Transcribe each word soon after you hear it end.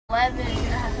11 is gonna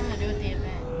have something to do with the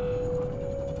event.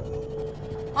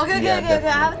 Okay. I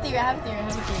have a theory.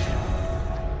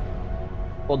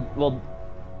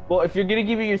 Well, if you're gonna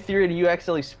give me your theory and you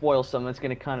accidentally spoil something, it's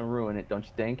gonna kind of ruin it, don't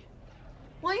you think?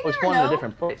 Well, you never never know. In a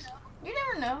different place. You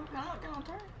never know. I'm not gonna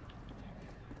turn.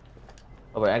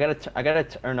 Oh wait, I gotta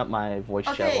turn up my voice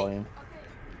chat volume.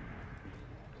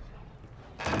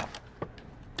 Oh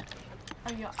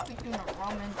yeah, I'll be doing a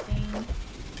ramen thing.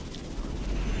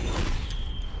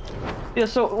 Yeah,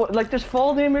 so like there's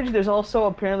fall damage. There's also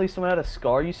apparently someone had a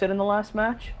scar. You said in the last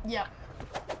match. Yeah.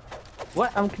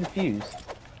 What? I'm confused.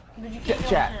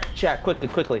 Chat,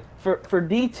 quickly. For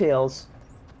details,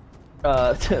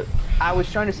 I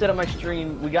was trying to set up my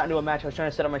stream. We got into a match. I was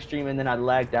trying to set up my stream, and then I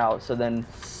lagged out. So then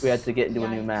we had to get into a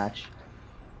new match.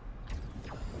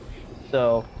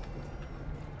 So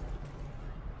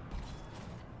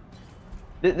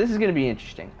this is gonna be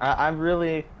interesting.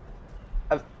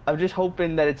 I'm just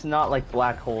hoping that it's not like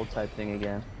black hole type thing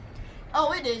again.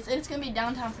 Oh, it is. It's gonna be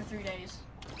downtime for 3 days.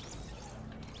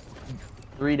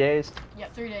 3 days? Yeah,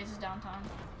 3 days is downtime.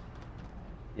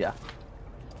 Yeah.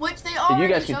 Which they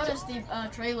already showed us the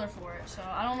trailer for it, so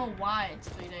I don't know why it's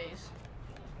 3 days.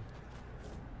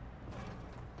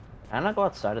 Can I go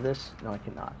outside of this? No, I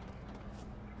cannot.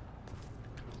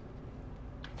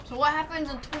 So what happens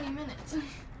in 20 minutes?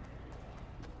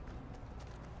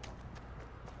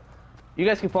 You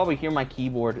guys can probably hear my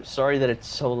keyboard. Sorry that it's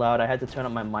so loud. I had to turn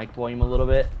up my mic volume a little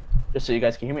bit, just so you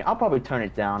guys can hear me. I'll probably turn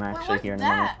it down actually here in a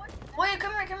minute. Wait,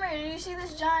 come here. Did you see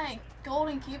this giant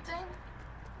golden cube thing?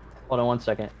 Hold on 1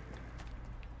 second.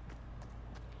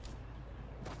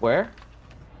 Where?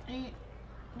 Do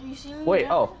you see me? Wait,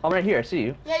 oh, I'm right here. I see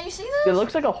you. Yeah, you see this? It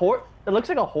looks like a horde. It looks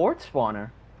like a horde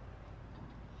spawner.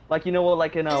 Like you know what,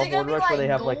 like in a horde rush where they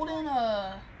have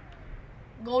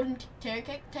golden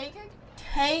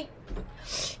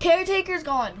caretaker's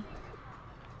gone.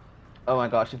 Oh my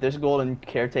gosh, if there's golden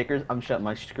caretakers, I'm shutting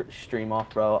my stream off,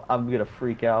 bro. I'm gonna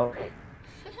freak out.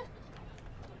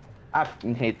 I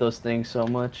fucking hate those things so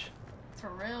much. For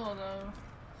real though.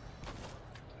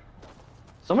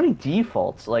 So many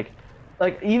defaults, like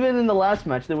even in the last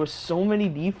match, there was so many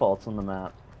defaults on the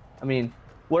map. I mean,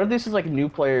 what if this is like new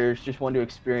players just want to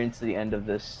experience the end of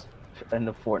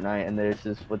Fortnite, and this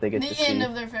is what they get to see? The end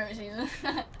of their favorite season.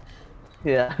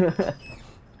 Yeah.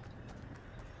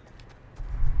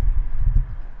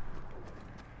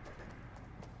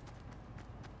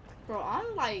 Bro,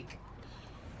 I'm like...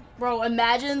 Bro,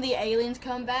 imagine the aliens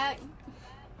come back.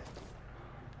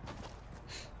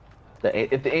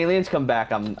 If the aliens come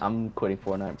back, I'm quitting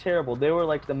Fortnite. Terrible. They were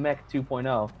like the mech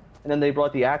 2.0, and then they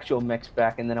brought the actual mechs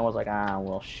back, and then I was like, ah,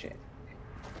 well, shit.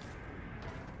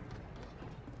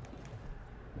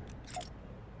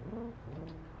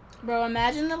 Bro,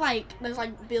 imagine there's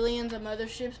like billions of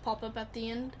motherships pop up at the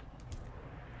end.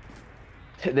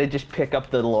 They just pick up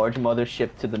the large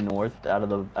mothership to the north out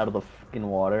of the fucking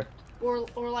water. Or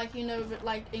like, you know,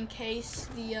 like in case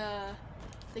the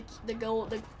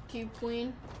cube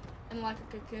queen in like a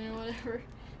cocoon or whatever.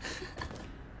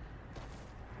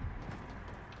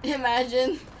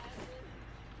 Imagine.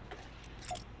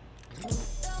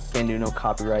 Can't do no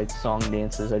copyright song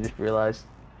dances. I just realized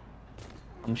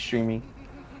I'm streaming.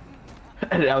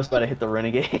 And I was about to hit the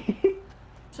renegade.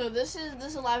 So this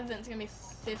live event's gonna be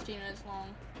 15 minutes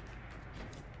long.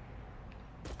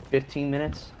 15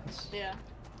 minutes? Yeah.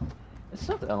 It's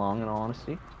not that long in all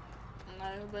honesty.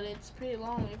 No, but it's pretty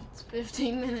long if it's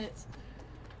 15 minutes.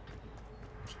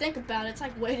 If you think about it, it's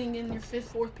like waiting in your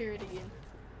fourth period again.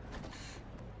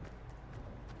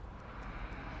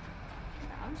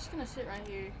 I'm just gonna sit right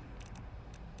here.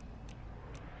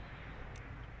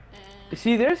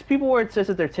 See, there's people where it says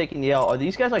that they're taking the L. Are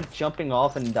these guys like jumping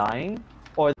off and dying?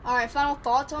 Or alright, final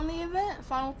thoughts on the event?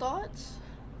 Final thoughts?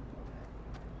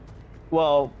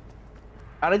 Well,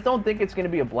 I don't think it's gonna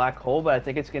be a black hole, but I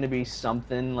think it's gonna be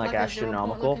something like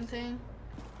astronomical.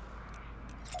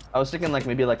 I was thinking like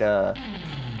maybe like a.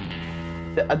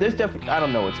 There's definitely. I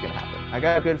don't know what's gonna happen. I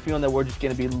got a good feeling that we're just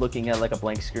gonna be looking at like a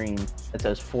blank screen that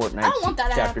says Fortnite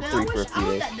Chapter 3 for a few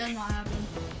days. That does not happen,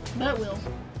 but it will.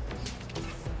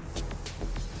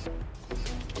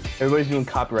 Everybody's doing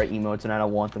copyright emotes, and I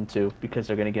don't want them to because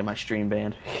they're gonna get my stream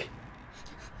banned.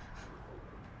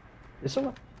 Is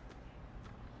someone?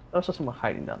 Oh, I saw someone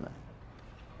hiding down there.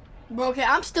 Bro, okay,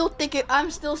 I'm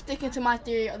still sticking to my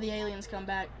theory of the aliens come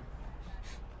back.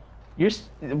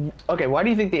 Okay? Why do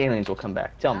you think the aliens will come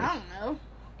back? Tell me. I don't know.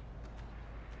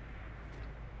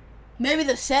 Maybe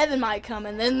the 7 might come,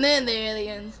 and then the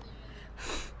aliens.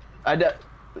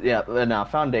 Yeah, no,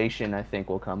 Foundation I think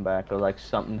will come back, or like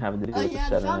something having to do with the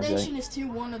 7. The Foundation is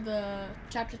 1 of the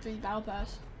Chapter 3 Battle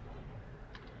Pass.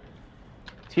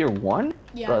 Tier 1?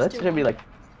 Yeah, Bro, it's that's tier gonna be 1. like...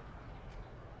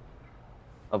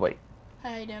 Oh, wait.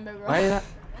 How you doing, baby? Why not?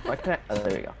 Why can't I... Oh,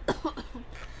 there we go.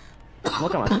 I'm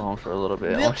looking at my phone for a little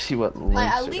bit. I Real- want to see what links Like,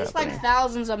 at are least happening. like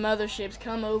thousands of motherships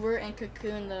come over and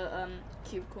cocoon the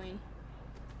cube queen.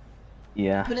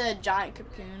 Yeah. Put in a giant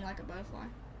cocoon like a butterfly.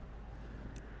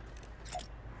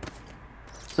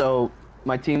 So,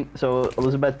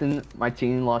 Elizabethan, my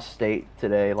team lost state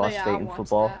today. Lost yeah, state I in watched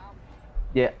football. that.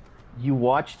 Yeah. You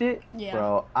watched it? Yeah.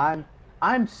 Bro,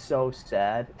 I'm so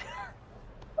sad.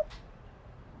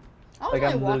 I was Like,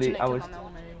 only I'm watching literally- it I 'cause was- I'm the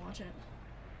one that didn't watch it.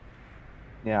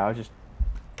 Yeah,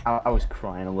 I was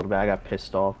crying a little bit. I got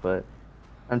pissed off, but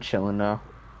I'm chilling now.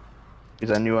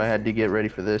 Because I knew I had to get ready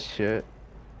for this shit.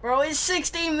 Bro, it's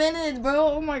 16 minutes,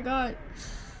 bro. Oh my god.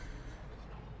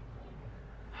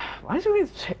 Why does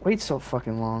it wait so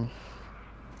fucking long?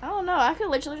 I don't know. I could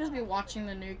literally just be watching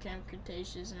the new Camp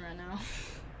Cretaceous right now.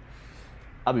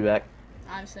 I'll be back.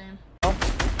 I'm saying.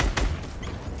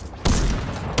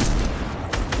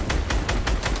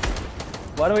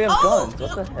 Why do we have Oh, guns?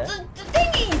 What the heck? The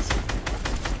thingies!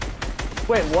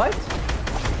 Wait, what?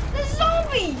 The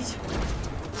zombies!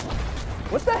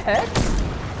 What the heck?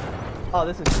 Oh,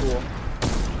 this is cool.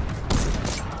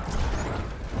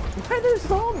 Why are there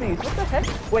zombies? What the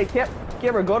heck? Wait,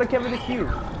 Cameron, go to Kevin the Cube.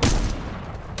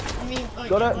 I mean, like,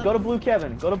 Go to Blue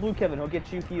Kevin. Go to Blue Kevin. He'll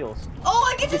get you heals.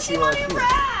 Oh, I get to Get see you, my too. new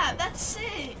rap! That's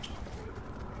sick!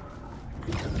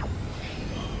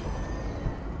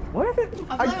 What is it?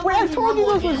 I thought it Wait, I was told you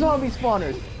Rumble those were again. zombie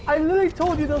spawners. I literally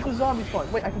told you those were zombie spawners.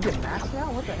 Wait, I can get max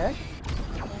now? What the heck?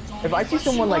 If I see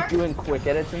someone like doing quick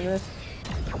edits in this,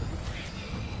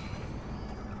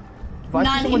 if I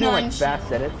see someone doing like 99 fast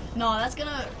shield. edits, No, that's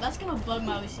gonna bug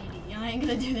my OCD. I ain't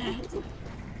gonna do that.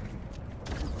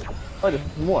 oh,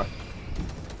 there's more.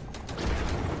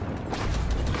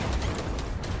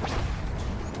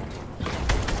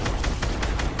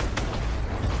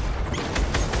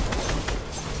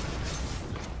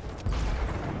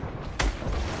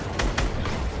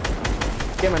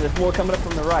 Cameron, there's more coming up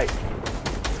from the right.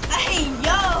 Hey,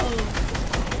 yo!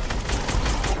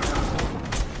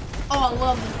 Oh, I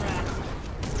love this rap.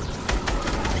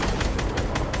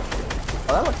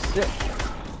 Oh, that looks sick.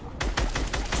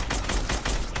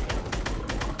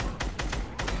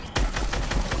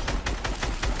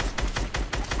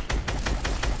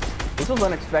 This was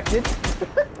unexpected.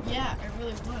 Yeah, it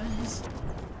really was.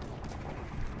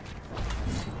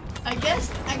 I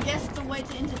guess the way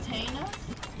to entertain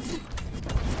us.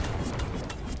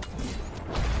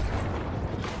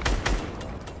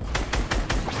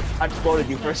 I just floated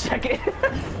you for a second.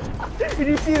 Did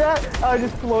you see that? I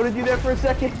just floated you there for a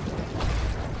second.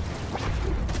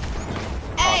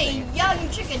 Hey, yo, you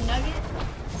chicken nugget!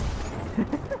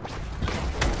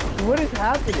 What is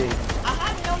happening? I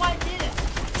have no idea,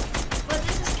 but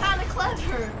this is kind of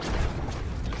clever.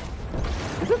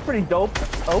 This is pretty dope.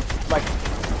 Oh, like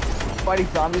fighting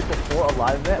zombies before a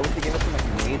live event. I wish they gave us some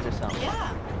like nades or something.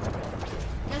 Yeah.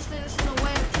 Guess this is a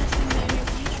way of testing their new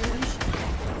features.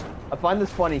 I find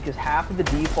this funny because half of the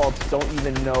defaults don't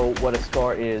even know what a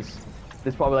scar is.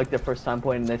 This is probably like their first time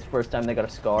playing, and this first time they got a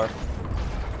scar.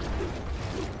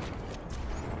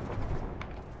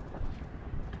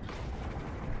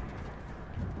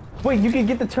 Wait, you can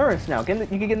get the turrets now. You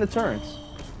can get in the turrets.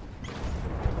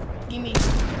 Gimme.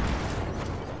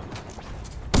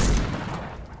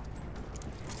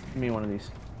 Give me one of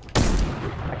these.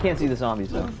 I can't see the zombies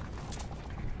though.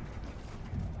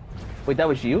 Wait, that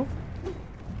was you?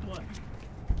 What?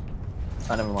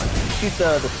 Oh, never mind. Shoot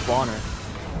the spawner.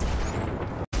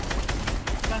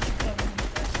 Got you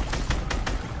covered.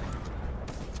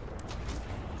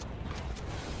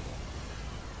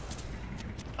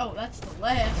 Oh, that's the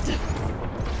left.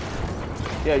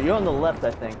 Yeah, you're on the left,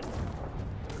 I think.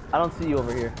 I don't see you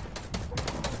over here.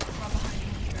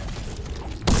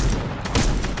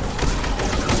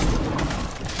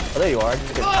 Oh, there you are. I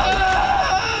just get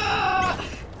Ah!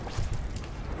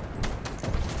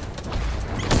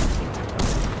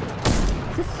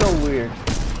 This is so weird.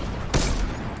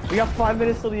 We got 5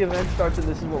 minutes till the event starts, and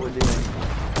this is what we're doing.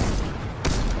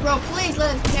 Bro, please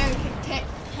let us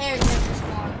carry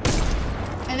spawn.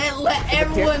 And then let a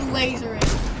everyone laser it.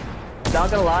 Not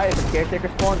gonna lie, if a caretaker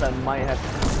spawns, I might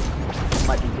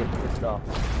be getting pissed off.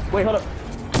 Wait, hold up.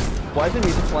 Why is the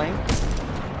music playing?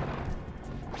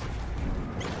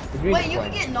 Is music Wait, you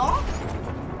playing? can get knocked?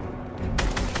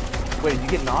 Wait, did you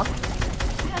get knocked?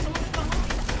 Yeah, someone just got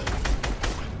knocked.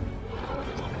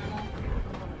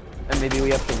 And maybe we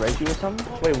have to res you or something?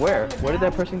 Wait, where? Where did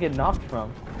that person get knocked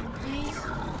from? Please.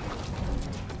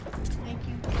 Thank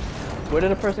you. Where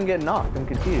did a person get knocked? I'm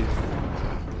confused.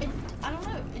 I don't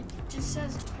know. It just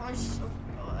says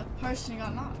A person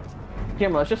got knocked.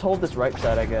 Camera, let's just hold this right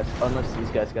side, I guess. Unless these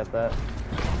guys got that.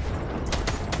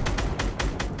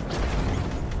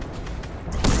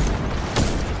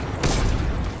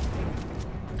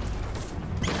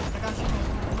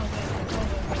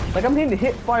 Like, I'm hitting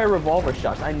hit fire revolver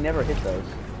shots. I never hit those.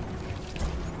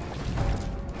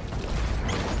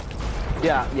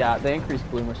 Yeah, they increased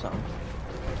bloom or something.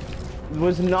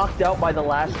 Was knocked out by the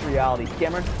last reality.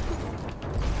 Cameron?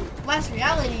 Last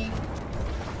reality?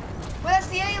 Where's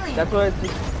the alien? That's what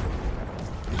it's.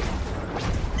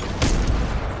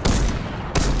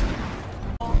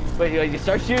 Wait, you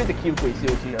start shooting the cube, please. See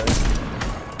what she does.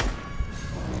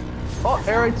 Oh,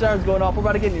 air raid siren's going off. We're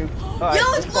about to get nuked. All right, Yo,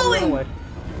 it's glowing! away.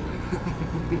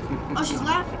 Oh, she's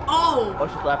laughing. Oh! Oh,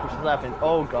 she's laughing. She's laughing.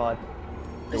 Oh, God.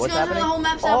 Wait, what's The happening? whole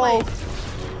map's that way.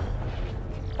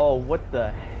 Oh, what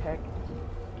the heck?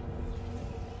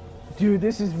 Dude,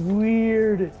 this is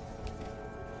weird.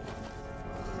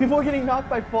 People are getting knocked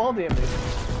by fall damage.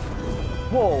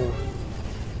 Whoa.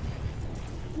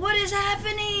 What is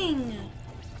happening?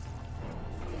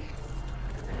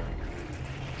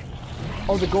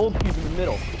 Oh, the gold cube in the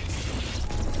middle.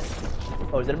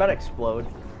 Oh, is it about to explode?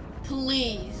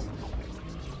 Please.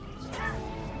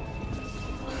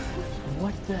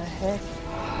 What the heck?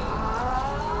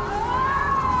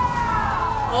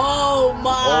 Oh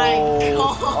my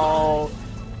god. Oh.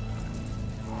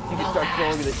 He just starts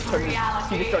going with it.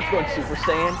 He just starts going Super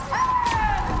Saiyan.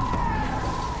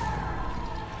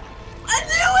 I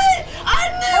knew it! I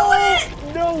knew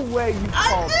it! No way you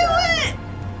called that. I knew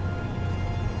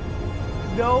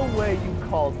it! No way you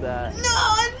called that. No,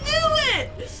 I knew it!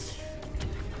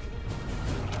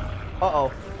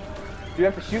 Uh-oh. Do you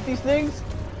have to shoot these things?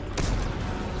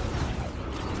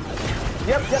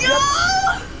 Yep.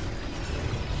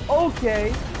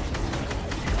 Okay.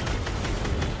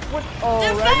 What? Oh,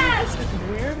 They're right? fast! This is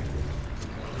weird.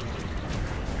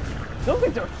 Those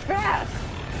things are fast.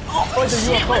 Oh Oh, the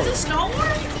shit, UFO. was it Star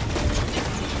Wars?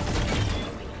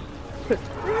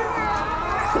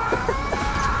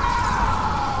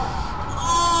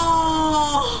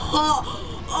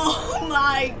 Oh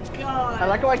my god. I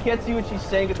like how I can't see what she's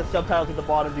saying at the subtitles at the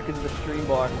bottom because of the stream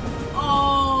bar.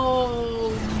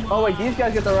 Oh. Oh wait, these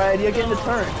guys get the right idea, getting the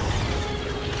turn.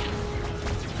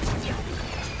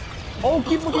 Oh,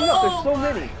 keep looking up, there's so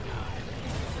many.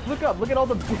 Look up, look at all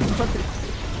the big ones.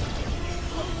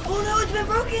 Oh no, it's been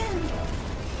broken.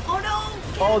 Oh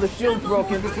no. Oh, the shield's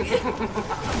broken. Well,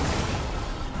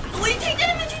 you take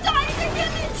damage, you die, you take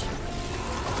damage.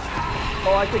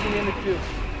 Oh, I take an damage too.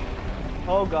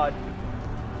 Oh god.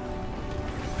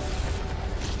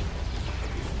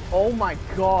 Oh my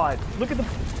god. Look at the.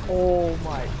 Oh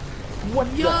my. What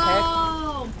Yo. the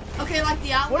heck? Okay, like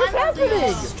the outline What is of the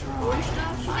happening? destroy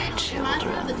stuff. Reminds me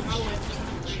of the tower.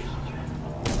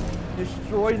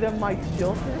 Destroy them, my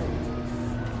children?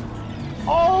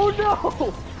 Oh no!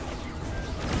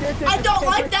 I don't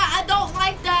like that. I don't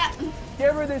like that.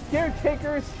 Camera, there's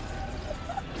caretakers.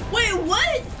 Wait,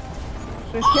 what?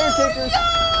 There's caretakers.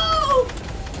 Oh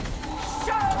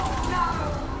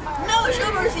no! No,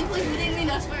 show mercy, please. We didn't mean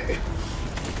us first.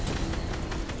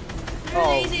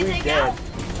 Oh, Easy to we take dead. out.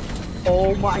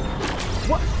 Oh my.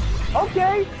 What?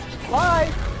 Okay.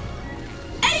 Bye.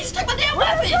 Hey, just took my damn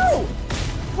Where did I weapons. go?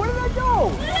 Where did I go?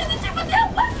 They took my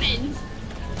damn weapons.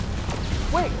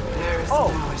 Wait. Oh.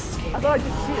 I thought I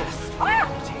just see it. Ah!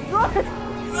 Run!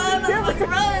 Run, motherfucker,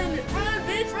 run! Run,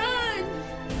 bitch, run!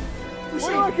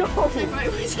 Where do I go?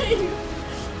 We save you.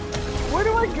 Where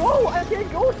do I go? I can't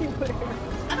go anywhere.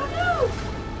 I don't know.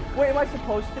 Wait, am I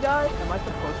supposed to die? Am I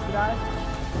supposed to die?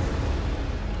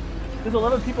 There's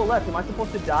 11 people left. Am I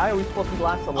supposed to die or are we supposed to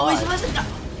last alive? Oh, he's supposed to die.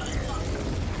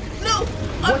 No!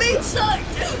 I'm being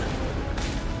sucked!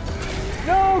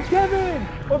 No, Kevin!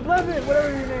 Or Blevin,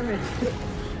 whatever your name is.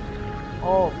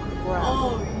 Oh, crap.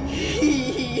 Oh,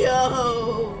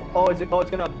 yo! Oh, is it? Oh, it's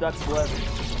gonna abduct Blevin.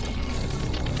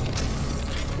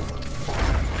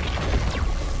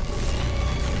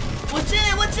 What's in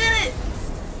it? What's in it?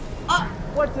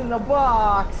 What's in the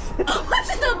box?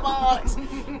 What's in the box? She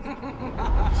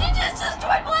just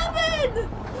destroyed Blevin!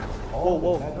 Oh,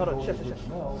 whoa, hold on, shut.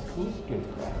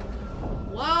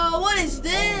 Whoa, what is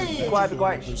this? Be quiet, be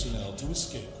quiet. Personnel to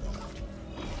escape craft.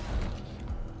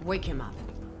 Wake him up.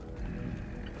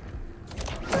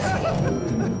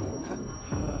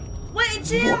 Wait, it's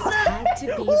him! Had to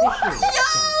be the hero.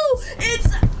 Yo! It's...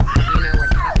 You know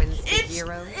what happens to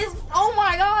heroes? It's... Oh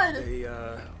my god! They,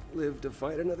 live to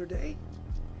fight another day?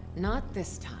 Not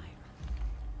this time.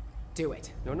 Do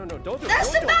it. No, don't do it. That's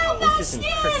the Don't. battle This ball isn't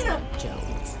skin! personal,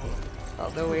 Jones.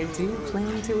 Although I do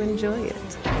plan to enjoy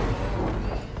it.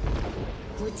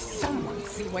 Would someone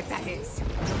see what that is?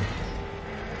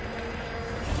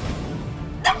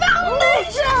 The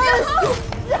foundation!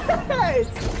 Yes!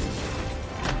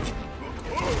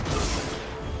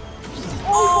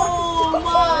 Oh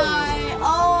my!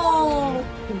 Oh!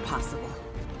 Impossible.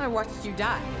 I watched you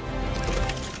die.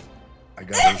 I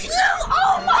got It's this. you!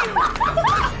 Oh my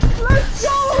god! Let's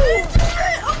go! You did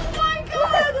it! Oh my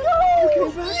god!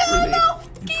 Let's go! Yeah, no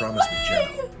You promised me, fucking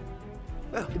way! General.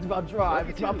 It's about drive,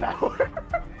 it's about power.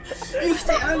 You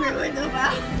stay under with the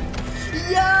power.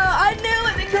 Yeah, I knew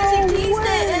it because No he teased way.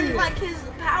 it and like his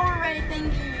power rating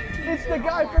thingy. It's the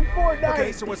guy from Fortnite.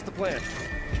 Okay, so what's the plan?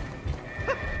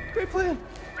 Great plan.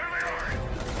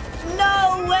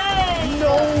 No way!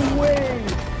 No way.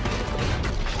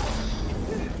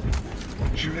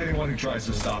 Shoot anyone who tries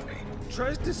to stop me.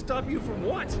 Tries to stop you from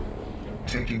what?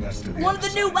 Taking us to the One of the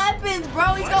other new side. weapons,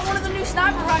 bro. He's got one of the new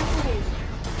sniper rifles.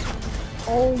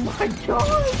 Oh my god.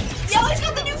 Yo, he's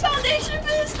got the new foundation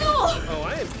pistol. Oh,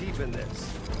 I am keeping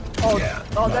this. Oh, Yeah,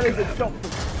 oh, not that is gonna a jump.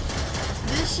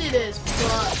 This shit is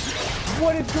fucked.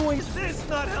 What is doing? This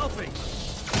not helping.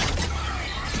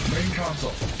 Main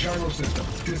console, gyro system,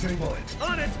 disable it.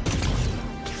 On it.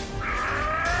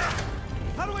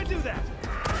 How do I do that?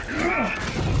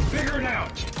 Figure it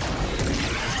out.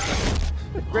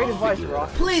 Great advice, Rock.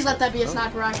 Please let that be a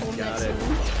sniper rifle next season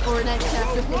or next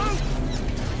chapter, please.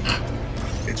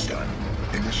 It's done.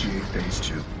 Initiate phase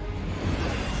 2.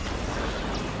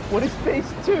 What is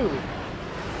phase 2?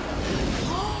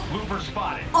 Looper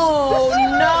spotted. Oh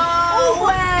no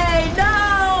way!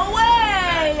 No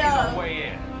way! He's on way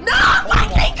in. No! Why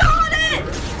they caught it?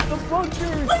 The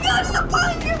bunkers. We got the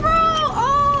bunker, bro!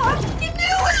 Oh, I fucking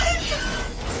knew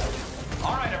it!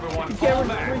 All right, everyone, fall Camera's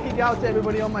back. freaking out to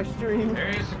everybody on my stream.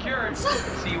 Area secured.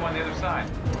 See you on the other side.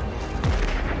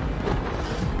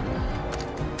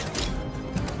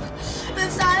 The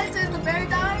science is the very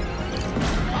time.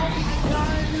 Oh my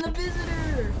god, and the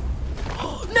visitor.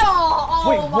 No! Oh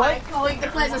Wait, my what? god, he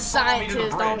plays a Follow me to the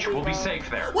scientist. bridge. Don't We'll be bro. safe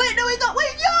there. Wait, no, he's not.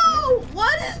 Wait, yo!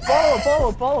 What is this?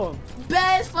 Follow him.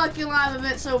 Best fucking live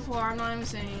event so far. I'm not even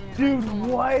saying it. Dude, Come on.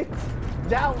 what?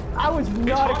 That, I was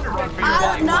not hard to run expecting for your that.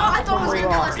 life. No, I thought it was gonna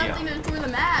be like Yeah. something to destroy the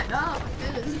map. Oh,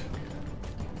 my goodness.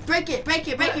 Break it, break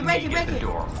it, break Let it, me break it, get break the it.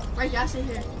 door. Break it, I sit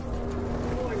here.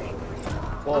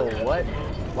 Whoa, what?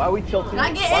 Why are we tilting? Can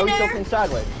I get Why in are we there? tilting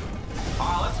sideways?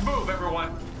 Let's move,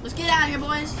 everyone. Let's get out of here,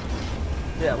 boys.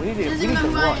 Yeah, we need He to, doesn't we even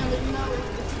need know to who I am, run. but you know it's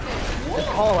okay. Just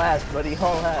haul ass, buddy,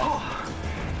 haul ass.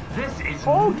 This is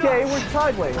Okay, nuts. we're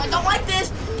sideways. I don't like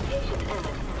this.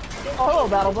 Oh, hello,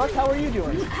 Battlebuck. How are you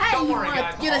doing? Hey, Don't you worry, wanna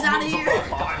guys. get us I'll out of move here? the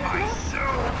ball by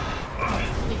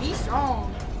myself. He's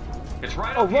strong. It's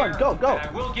right Oh, up run, here, go, go. And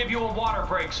I will give you a water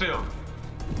break soon.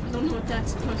 I don't know what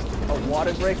that's supposed to be. A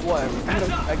water break? What?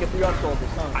 I get 3 on shoulders,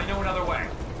 huh? I know another way.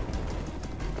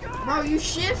 Bro, you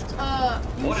shift, you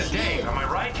What a shift. day, am I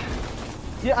right?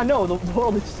 Yeah, I know, the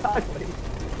world is sideways.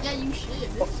 Yeah, you shift.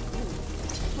 It's cool.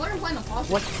 What are playing a pause?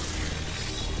 What?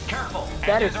 Careful.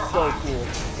 That is edges are so hot. cool.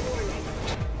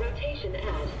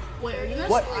 Wait, are you gonna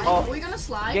What? slide? Oh. Are we gonna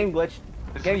slide? Game glitch.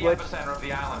 This Game is the glitch. epicenter of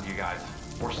the island, you guys.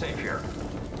 We're safe here.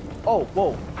 Oh,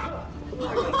 whoa.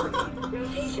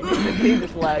 The game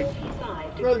just lagged.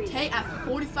 Rotate at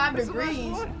 45 That's the last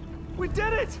degrees. one. We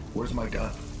did it. Where's my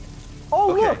gun?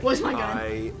 Oh, Okay. look. Where's my gun?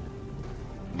 I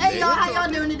Hey, y'all, how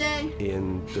y'all doing today?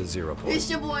 in the 0 point. It's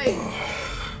your boy.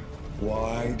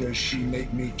 Why does she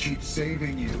make me keep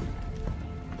saving you?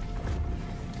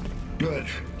 Good,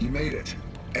 you made it.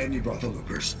 And you brought the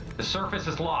loopers. The surface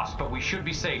is lost, but we should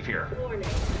be safe here.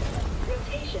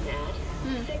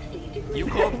 You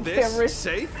call Cameron. this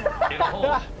safe? It'll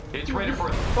hold. It's rated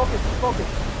for... Focus, focus.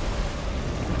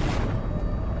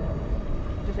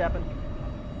 Just happened.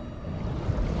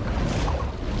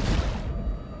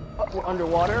 Oh, we're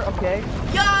underwater, okay.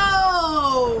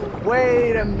 Yo!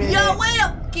 Wait a minute. Yo, wait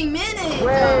a fucking minute!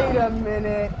 Wait a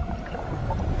minute.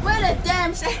 Wait a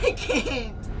damn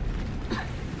second!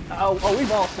 Oh,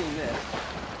 we've all seen this.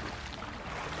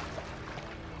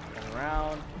 Turn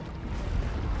around.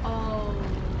 Oh.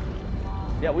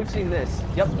 Yeah, we've seen this.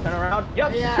 Yep, turn around.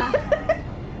 Yep. Yeah.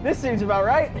 This seems about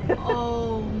right.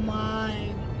 Oh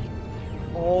my.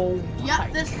 Oh my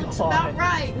Yep, this looks God. about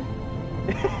right.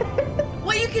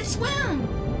 Wait, you can swim!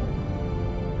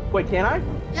 Wait, can I?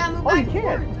 Yeah, move Oh, you back can.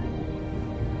 forward.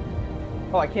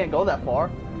 Oh, I can't go that far.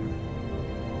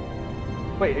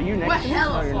 Wait, are you next We're to me?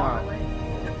 hella No, you're far not. away.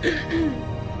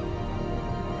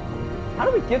 How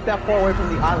do we get that far away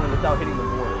from the island without hitting the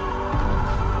border?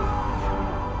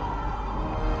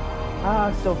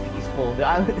 Ah, so peaceful. The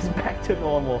island is back to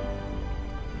normal.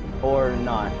 Or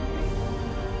not.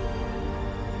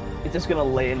 It's just gonna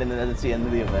land and then that's the end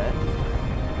of the event.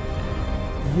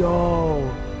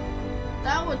 Yo.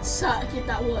 That would suck if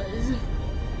that was.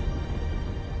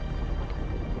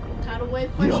 Tidal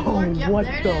wave question Yo, mark? Yep, what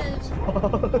there the it is.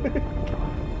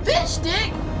 fuck? Fish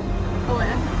stick! Oh,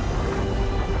 yeah.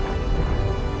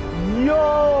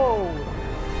 Yo!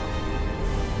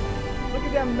 Look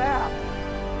at that map.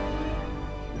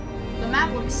 The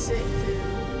map looks sick, too.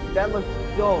 That looks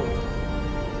dope.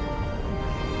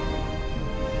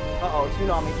 Uh-oh,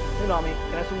 tsunami. Tsunami.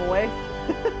 Can I swim away?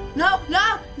 No,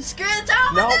 no! Screw the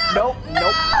tower! No, no, nope,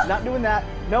 nope. Not doing that.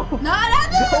 No. No, not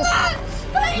doing that!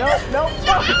 No, no,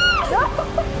 no.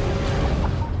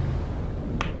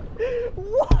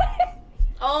 What?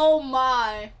 Oh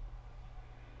my.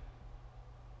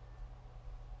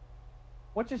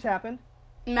 What just happened?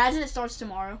 Imagine it starts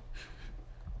tomorrow.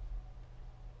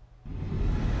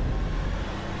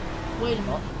 Wait a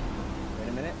minute. Wait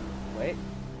a minute. Wait.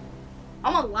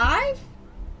 I'm alive?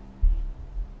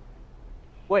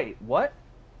 Wait, what?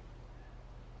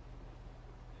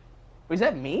 Was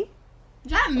that me?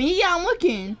 Is that me? Yeah, I'm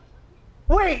looking.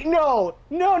 Wait, no.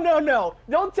 No, no, no.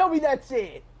 Don't tell me that's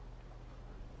it.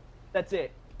 That's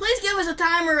it. Please give us a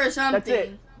timer or something. That's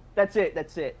it. That's it.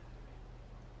 That's it.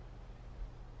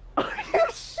 Are you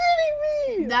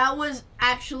shitting me? That was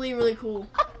actually really cool.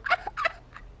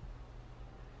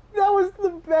 That was the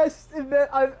best event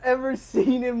I've ever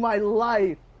seen in my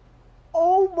life.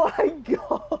 Oh my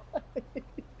god.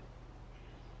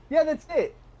 Yeah, that's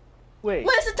it. Wait.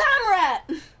 Where's the timer at?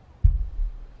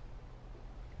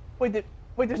 Wait,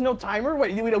 wait, there's no timer?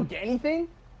 Wait, we don't get anything?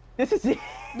 This is it.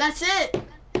 That's it.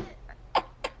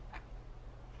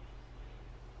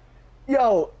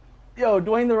 Yo,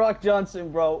 Dwayne The Rock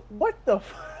Johnson, bro. What the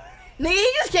f- Nigga,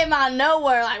 he just came out of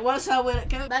nowhere. Like, what's up with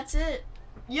it? That's it.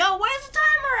 Yo, where's the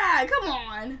timer at? Come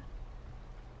on.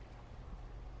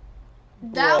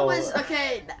 That Bro. was,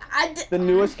 okay, The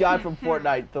newest guy from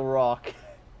Fortnite, The Rock.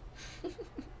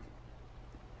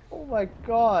 Oh my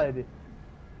god.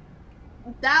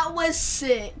 That was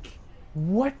sick.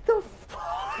 What the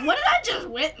fuck? What did I just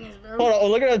witness, bro? Hold on,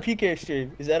 look at the PK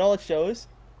stream. Is that all it shows?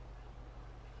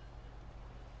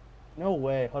 No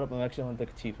way. Hold up, I'm actually on the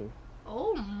Tifu.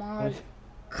 Oh my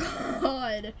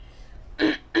god.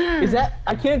 Is that,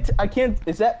 I can't,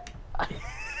 is that,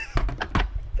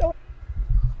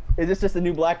 is this just a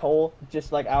new black hole?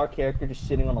 Just like our character just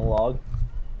sitting on a log?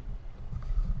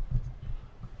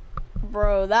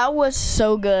 Bro, that was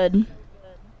so good.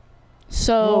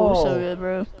 So Whoa. good,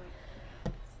 bro.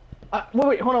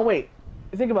 Wait, hold on, wait.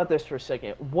 Think about this for a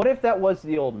second. What if that was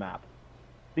the old map?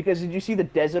 Because did you see the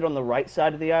desert on the right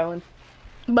side of the island?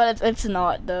 But it's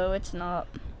not, though. It's not.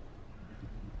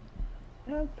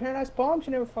 Yeah, Paradise Palms,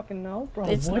 you never fucking know, bro.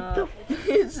 It's what not. the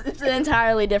It's an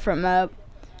entirely different map.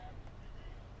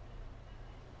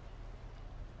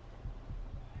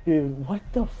 Dude, what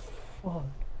the fuck?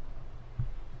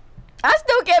 I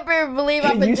still can't believe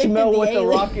I'm Can you predicting smell the what The alien.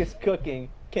 Rock is cooking?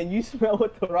 Can you smell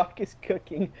what The Rock is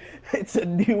cooking? It's a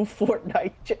new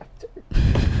Fortnite chapter.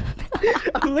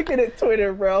 I'm looking at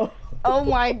Twitter, bro. Oh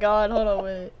my god, hold on,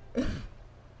 wait.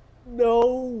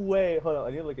 No way. Hold on,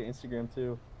 I need to look at Instagram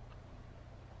too.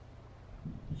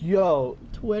 Yo,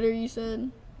 Twitter, you said?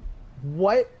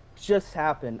 what just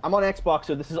happened? I'm on Xbox,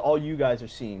 so this is all you guys are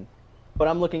seeing. But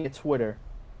I'm looking at Twitter.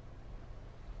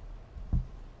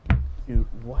 Dude,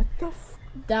 what the f-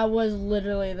 That was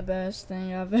literally the best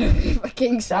thing I've ever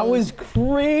fucking seen. That was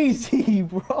crazy,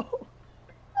 bro.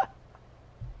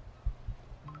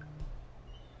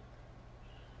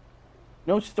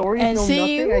 No stories, And no see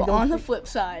nothing. you I don't on the think- flip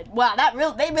side. Wow,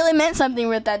 they really meant something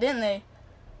with that, didn't they?